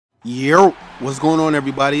Yo, what's going on,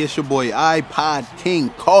 everybody? It's your boy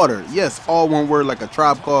iPodKingCarter. Yes, all one word like a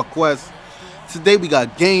Tribe Called Quest. Today we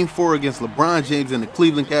got Game 4 against LeBron James and the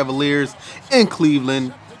Cleveland Cavaliers in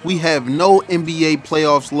Cleveland. We have no NBA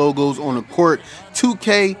playoffs logos on the court.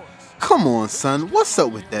 2K, come on, son. What's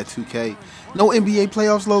up with that, 2K? No NBA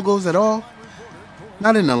playoffs logos at all?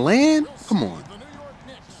 Not in the land? Come on.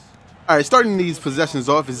 Alright, starting these possessions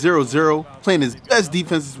off is 0-0, playing as best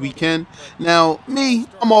defense as we can. Now, me,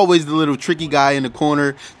 I'm always the little tricky guy in the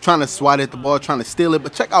corner, trying to swat at the ball, trying to steal it.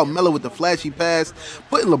 But check out Melo with the flashy pass,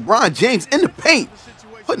 putting LeBron James in the paint,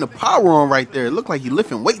 putting the power on right there. It looked like he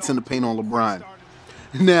lifting weights in the paint on LeBron.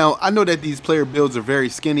 Now, I know that these player builds are very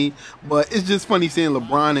skinny, but it's just funny seeing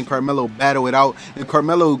LeBron and Carmelo battle it out, and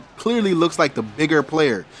Carmelo clearly looks like the bigger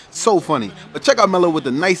player. So funny. But check out Melo with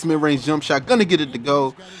a nice mid-range jump shot, gonna get it to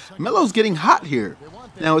go. Melo's getting hot here.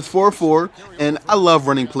 Now it's 4-4, and I love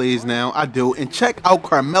running plays now, I do. And check out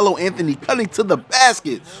Carmelo Anthony cutting to the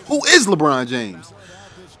basket. Who is LeBron James?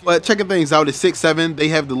 But checking things out, it's 6-7, they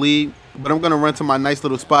have the lead. But I'm going to run to my nice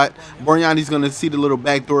little spot. Borgnani's going to see the little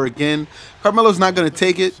back door again. Carmelo's not going to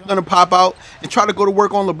take it. Going to pop out and try to go to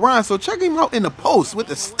work on LeBron. So check him out in the post with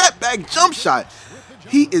a step back jump shot.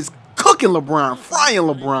 He is cooking LeBron, frying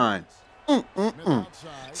LeBron.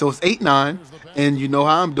 So it's 8-9. And you know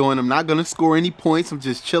how I'm doing. I'm not going to score any points. I'm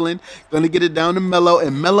just chilling. Going to get it down to Melo.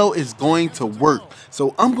 And Melo is going to work.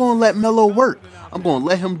 So I'm going to let Melo work. I'm going to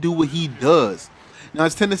let him do what he does. Now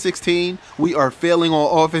it's 10-16. We are failing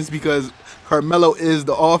on offense because Carmelo is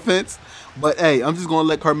the offense. But hey, I'm just going to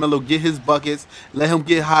let Carmelo get his buckets, let him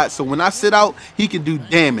get hot. So when I sit out, he can do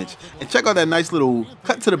damage. And check out that nice little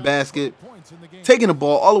cut to the basket, taking the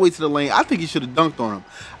ball all the way to the lane. I think he should have dunked on him.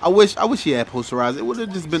 I wish he had posterized. It would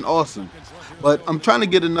have just been awesome. But I'm trying to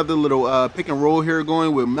get another little pick and roll here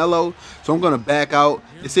going with Melo. So I'm going to back out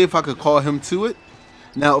and see if I could call him to it.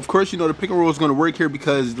 Now, of course, you know the pick and roll is going to work here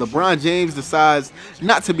because LeBron James decides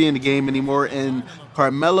not to be in the game anymore, and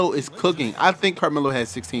Carmelo is cooking. I think Carmelo has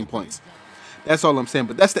 16 points. That's all I'm saying,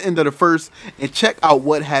 but that's the end of the first, and check out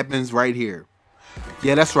what happens right here.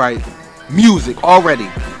 Yeah, that's right. Music already.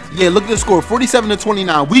 Yeah, look at the score,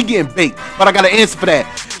 47-29. We getting baked, but I got an answer for that.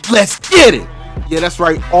 Let's get it. Yeah, that's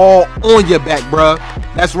right. All on your back, bruh.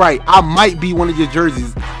 That's right. I might be one of your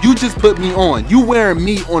jerseys. You just put me on. You wearing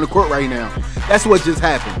me on the court right now. That's what just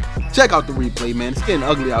happened. Check out the replay, man. It's getting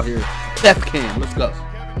ugly out here. Def Cam. Let's go.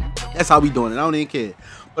 That's how we doing it. I don't even care.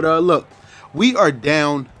 But look, we are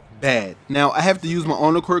down bad. Now, I have to use my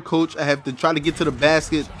on-the-court coach. I have to try to get to the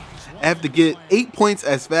basket. I have to get 8 points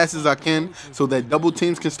as fast as I can so that double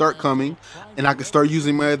teams can start coming and I can start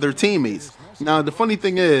using my other teammates. Now, the funny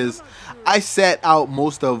thing is, I sat out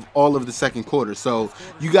most of all of the second quarter, so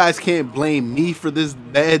you guys can't blame me for this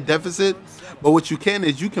bad deficit. But what you can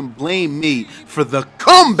is you can blame me for the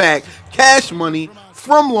comeback. Cash money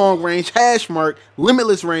from long range, hash mark,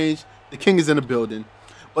 limitless range. The king is in the building.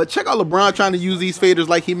 But check out LeBron trying to use these faders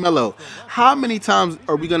like he Melo. How many times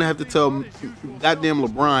are we going to have to tell goddamn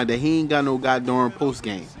LeBron that he ain't got no goddamn post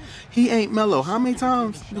game? He ain't Melo. How many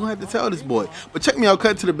times you gonna have to tell this boy? But check me out,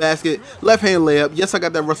 cut to the basket, left hand layup. Yes, I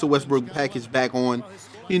got that Russell Westbrook package back on.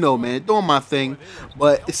 You know, man, doing my thing.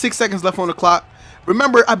 But it's 6 seconds left on the clock.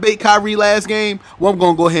 Remember, I bait Kyrie last game? Well, I'm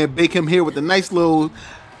gonna go ahead and bake him here with a nice little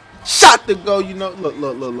shot to go. You know,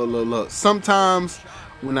 look. Sometimes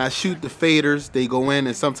when I shoot the faders, they go in,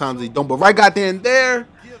 and sometimes they don't. But right got there and there,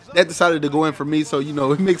 that decided to go in for me. So, you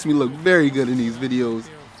know, it makes me look very good in these videos.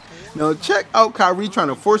 Now, check out Kyrie trying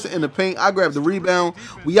to force it in the paint. I grab the rebound.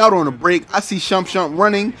 We out on a break. I see Shump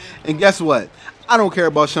running. And guess what? I don't care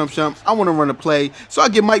about Shump. I want to run a play. So I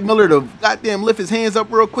get Mike Miller to goddamn lift his hands up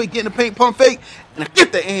real quick, get in the paint, pump fake, and I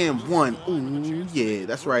get the and one. Ooh, yeah,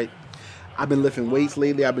 that's right. I've been lifting weights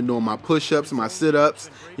lately. I've been doing my push-ups and my sit-ups.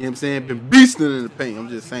 You know what I'm saying? Been beasting in the paint. I'm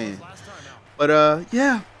just saying. But,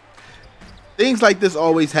 yeah. Things like this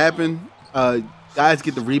always happen. Guys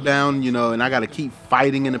get the rebound, you know, and I got to keep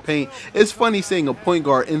fighting in the paint. It's funny seeing a point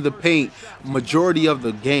guard in the paint majority of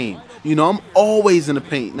the game. You know, I'm always in the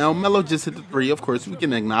paint. Now, Melo just hit the three. Of course, we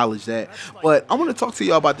can acknowledge that. But I want to talk to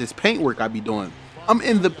y'all about this paint work I be doing. I'm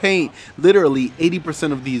in the paint literally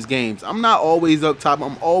 80% of these games. I'm not always up top.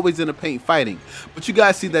 I'm always in the paint fighting. But you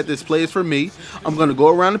guys see that this play is for me. I'm going to go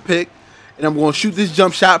around the pick, and I'm going to shoot this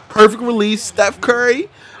jump shot. Perfect release. Steph Curry.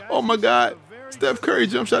 Oh, my God. Steph Curry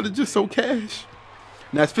jump shot is just so cash.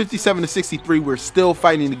 Now it's 57-63. We're still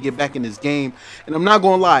fighting to get back in this game. And I'm not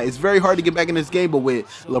going to lie, it's very hard to get back in this game. But with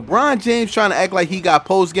LeBron James trying to act like he got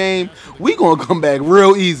post game, we going to come back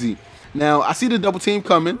real easy. Now, I see the double team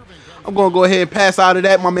coming. I'm going to go ahead and pass out of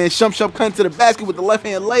that. My man Shump cutting to the basket with the left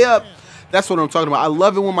hand layup. That's what I'm talking about. I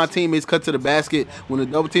love it when my teammates cut to the basket when the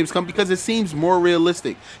double teams come because it seems more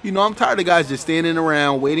realistic. You know, I'm tired of guys just standing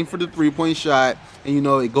around waiting for the three-point shot and, you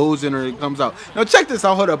know, it goes in or it comes out. Now, check this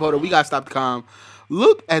out. Hold up. We got to stop the calm.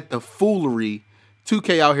 Look at the foolery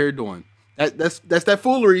 2K out here doing. That's that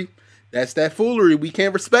foolery. That's that foolery. We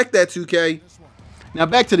can't respect that, 2K. Now,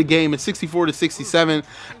 back to the game. It's 64-67.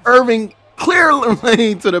 Irving clear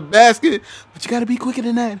lane to the basket, but you got to be quicker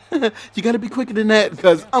than that. You got to be quicker than that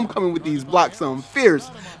because I'm coming with these blocks on fierce.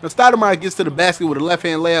 Now, Stoudemire gets to the basket with a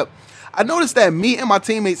left-hand layup. I noticed that me and my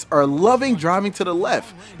teammates are loving driving to the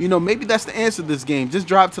left. You know, maybe that's the answer to this game. Just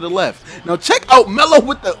drive to the left. Now, check out Melo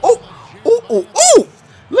with the ooh.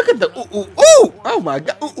 Look at the ooh. Oh, my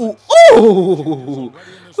God. Ooh.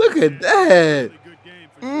 Look at that.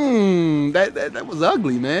 That was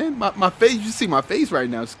ugly, man. My face, you see my face right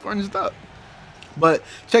now, scrunched up. But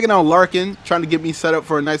checking out Larkin, trying to get me set up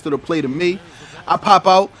for a nice little play to me. I pop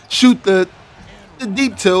out, shoot the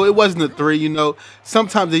deep two. It wasn't a three, you know.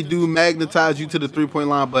 Sometimes they do magnetize you to the three-point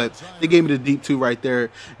line, but they gave me the deep two right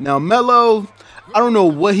there. Now, Melo, I don't know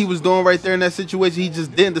what he was doing right there in that situation. He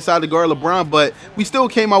just didn't decide to guard LeBron, but we still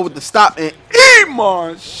came out with the stop, and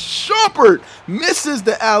Iman Shumpert misses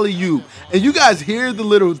the alley-oop. And you guys hear the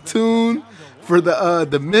little tune for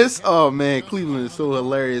the miss? Oh, man, Cleveland is so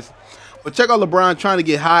hilarious. But check out LeBron trying to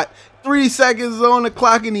get hot. 3 seconds on the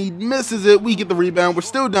clock, and he misses it. We get the rebound. We're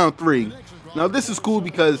still down 3. Now, this is cool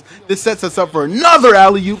because this sets us up for another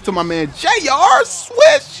alley-oop to my man JR.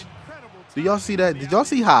 Swish! Do y'all see that? Did y'all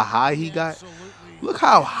see how high he got? Look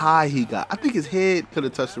how high he got. I think his head could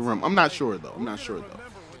have touched the rim. I'm not sure, though.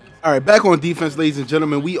 All right, back on defense, ladies and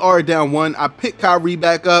gentlemen. We are down 1. I pick Kyrie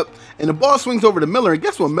back up, and the ball swings over to Miller. And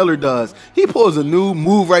guess what Miller does? He pulls a new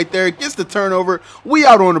move right there, gets the turnover. We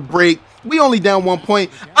out on the break. We only down 1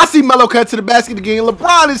 point. I see Melo cut to the basket again.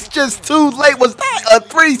 LeBron is just too late. Was that a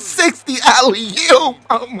 360 alley-oop?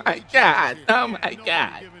 Oh, my God.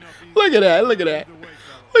 Look at that. Look at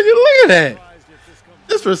that.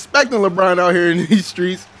 Disrespecting LeBron out here in these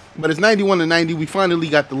streets. But it's 91-90. We finally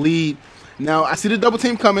got the lead. Now, I see the double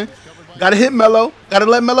team coming. Got to hit Melo. Got to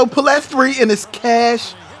let Melo pull that 3, and it's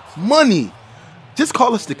cash money. Just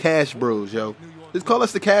call us the Cash Bros, yo. Just call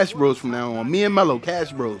us the Cash Bros from now on. Me and Melo,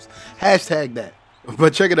 Cash Bros. Hashtag that.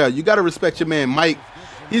 But check it out. You got to respect your man, Mike.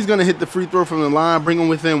 He's going to hit the free throw from the line, bring him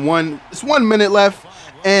within 1. It's 1 minute left,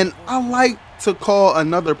 and I like to call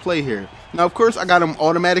another play here. Now, of course, I got him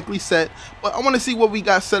automatically set, but I want to see what we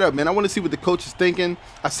got set up, man. I want to see what the coach is thinking.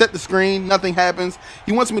 I set the screen. Nothing happens.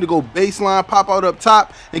 He wants me to go baseline, pop out up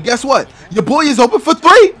top, and guess what? Your boy is open for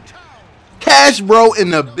 3. Cash Bro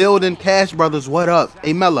in the building. Cash Brothers, what up?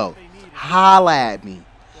 Hey, Melo, holla at me.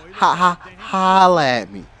 Holla at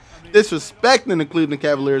me. Disrespecting the Cleveland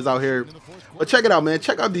Cavaliers out here. But check it out, man.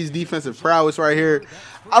 Check out these defensive prowess right here.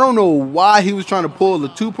 I don't know why he was trying to pull the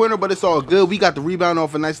 2-pointer, but it's all good. We got the rebound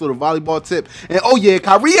off a nice little volleyball tip. And, oh, yeah,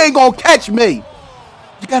 Kyrie ain't going to catch me.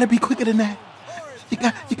 You got to be quicker than that. You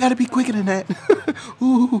got to be quicker than that.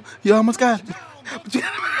 Ooh, you almost got it. But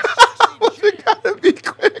you got to be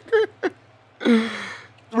quicker.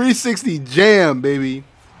 360 jam, baby.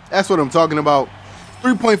 That's what I'm talking about.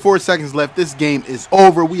 3.4 seconds left. This game is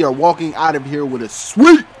over. We are walking out of here with a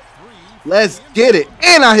sweep. Let's get it.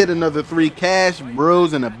 And I hit another 3. Cash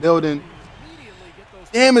Bros in the building.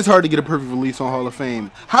 Damn, it's hard to get a perfect release on Hall of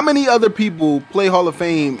Fame. How many other people play Hall of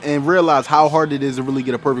Fame and realize how hard it is to really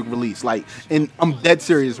get a perfect release? Like, and I'm dead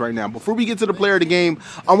serious right now. Before we get to the player of the game,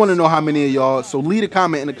 I want to know how many of y'all. So leave a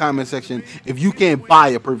comment in the comment section if you can't buy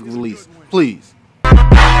a perfect release. Please.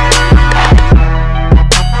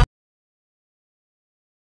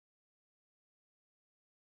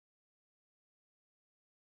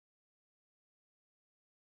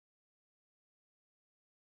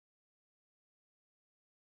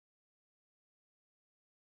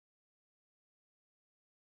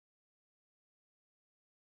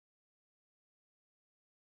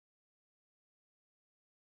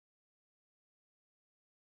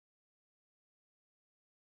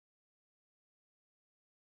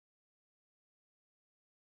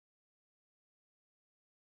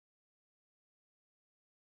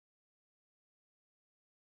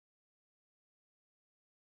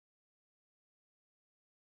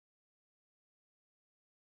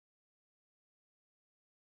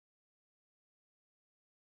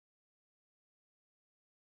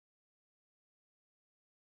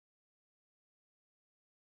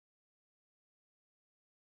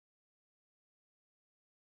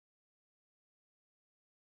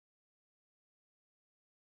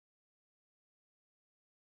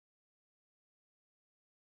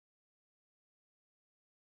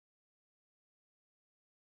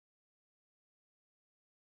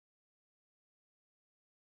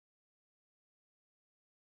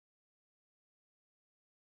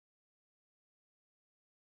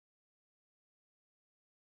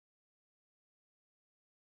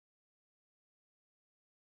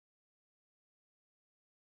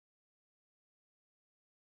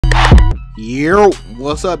 Yeah,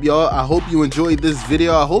 what's up, y'all? I hope you enjoyed this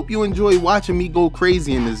video. I hope you enjoyed watching me go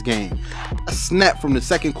crazy in this game. I snapped from the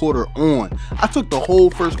second quarter on. I took the whole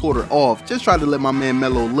first quarter off. Just tried to let my man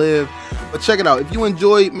Mello live. But check it out. If you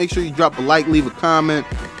enjoyed, make sure you drop a like, leave a comment.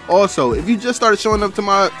 Also, if you just started showing up to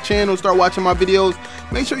my channel, start watching my videos,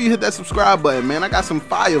 make sure you hit that subscribe button, man. I got some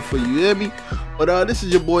fire for you, hear me? But this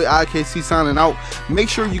is your boy IKC signing out. Make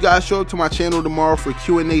sure you guys show up to my channel tomorrow for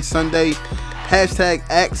Q&A Sunday. Hashtag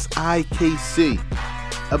XIKC.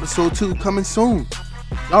 Episode 2 coming soon.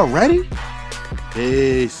 Y'all ready?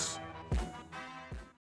 Peace.